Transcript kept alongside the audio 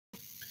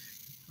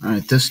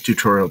Alright, this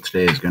tutorial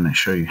today is going to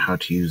show you how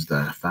to use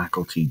the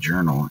faculty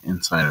journal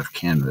inside of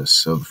Canvas.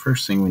 So the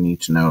first thing we need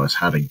to know is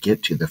how to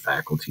get to the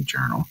faculty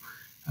journal.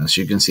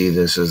 So you can see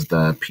this is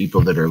the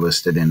people that are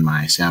listed in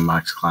my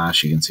Sandbox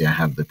class. You can see I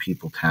have the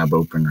people tab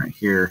open right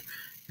here.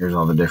 Here's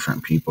all the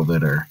different people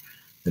that are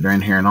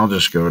in here, and I'll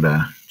just go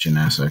to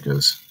Janessa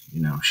because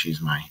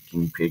she's my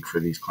guinea pig for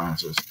these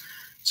classes.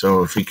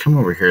 So if we come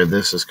over here,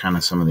 this is kind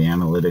of some of the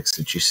analytics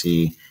that you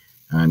see.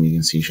 You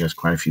can see she has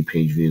quite a few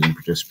page views and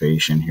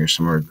participation. Here's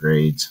some of her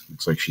grades.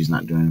 Looks like she's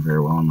not doing very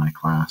well in my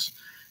class.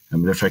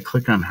 But if I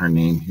click on her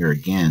name here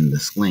again,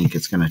 this link,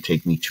 it's going to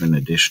take me to an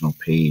additional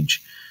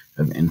page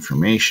of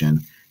information.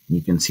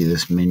 You can see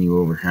this menu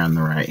over here on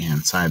the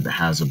right-hand side that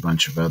has a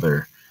bunch of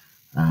other,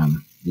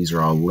 these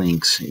are all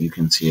links. You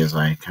can see as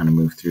I kind of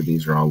move through,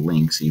 these are all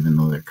links, even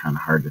though they're kind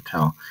of hard to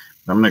tell.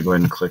 But I'm going to go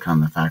ahead and click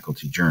on the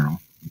faculty journal.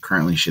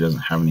 Currently, she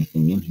doesn't have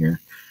anything in here.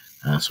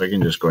 So I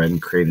can just go ahead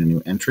and create a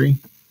new entry.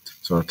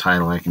 So a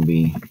title I can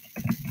be,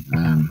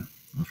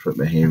 let's put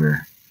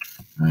behavior.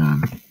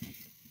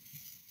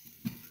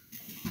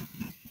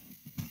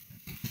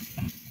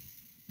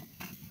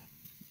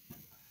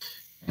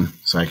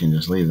 So I can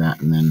just leave that,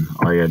 and then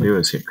all you gotta do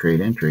is hit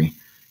create entry,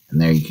 and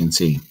there you can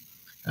see.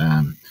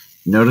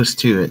 Notice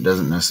too, it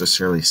doesn't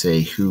necessarily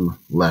say who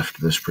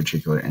left this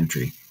particular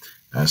entry.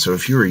 So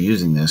if you were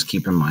using this,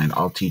 keep in mind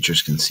all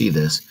teachers can see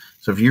this.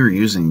 So if you were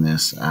using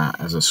this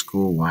as a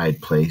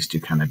school-wide place to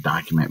kind of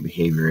document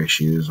behavior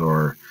issues,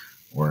 or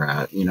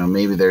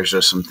maybe there's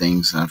just some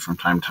things from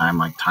time to time,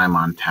 like time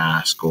on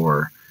task,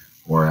 or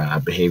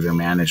behavior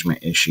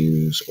management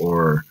issues,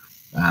 or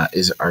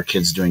is our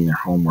kids doing their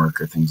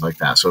homework, or things like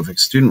that. So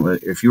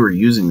if you were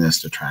using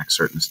this to track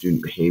certain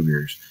student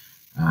behaviors,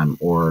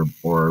 or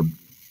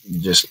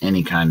just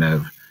any kind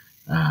of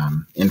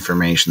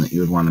information that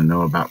you would want to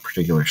know about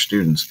particular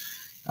students,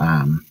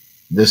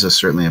 this is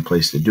certainly a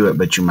place to do it.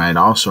 But you might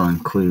also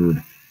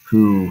include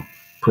who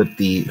put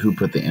the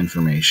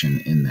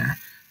information in there.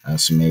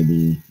 So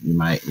maybe you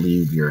might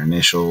leave your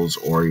initials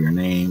or your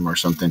name or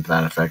something to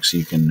that effect, so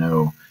you can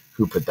know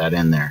who put that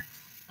in there.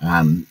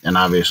 And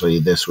obviously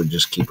this would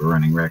just keep a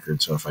running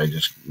record. So if I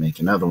just make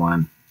another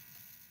one,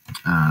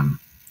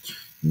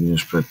 you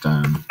just put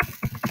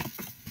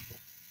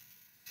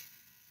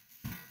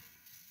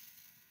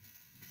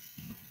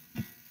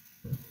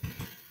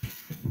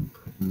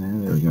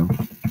there we go.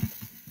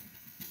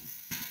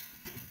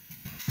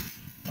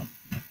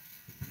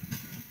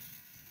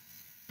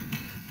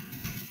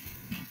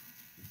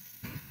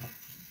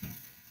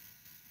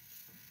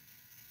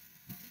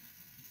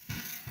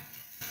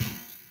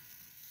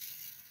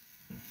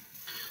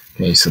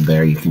 Okay, so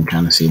there you can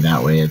kind of see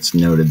that way it's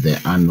noted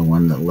that I'm the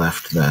one that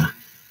left that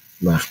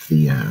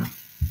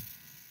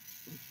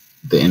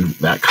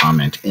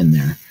comment in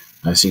there.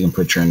 So you can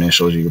put your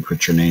initials, you can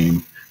put your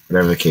name,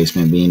 whatever the case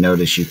may be.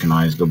 Notice you can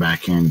always go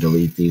back here and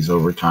delete these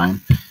over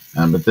time.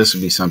 But this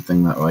would be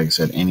something that, like I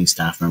said, any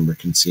staff member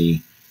can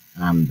see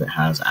that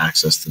has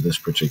access to this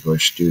particular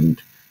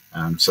student.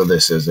 So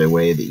this is a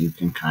way that you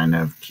can kind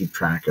of keep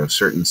track of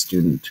certain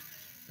student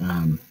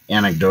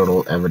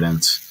anecdotal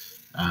evidence.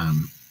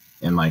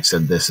 And like I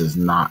said, this is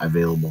not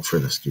available for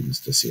the students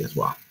to see as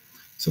well.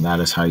 So that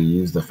is how you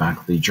use the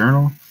faculty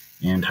journal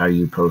and how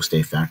you post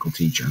a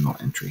faculty journal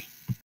entry.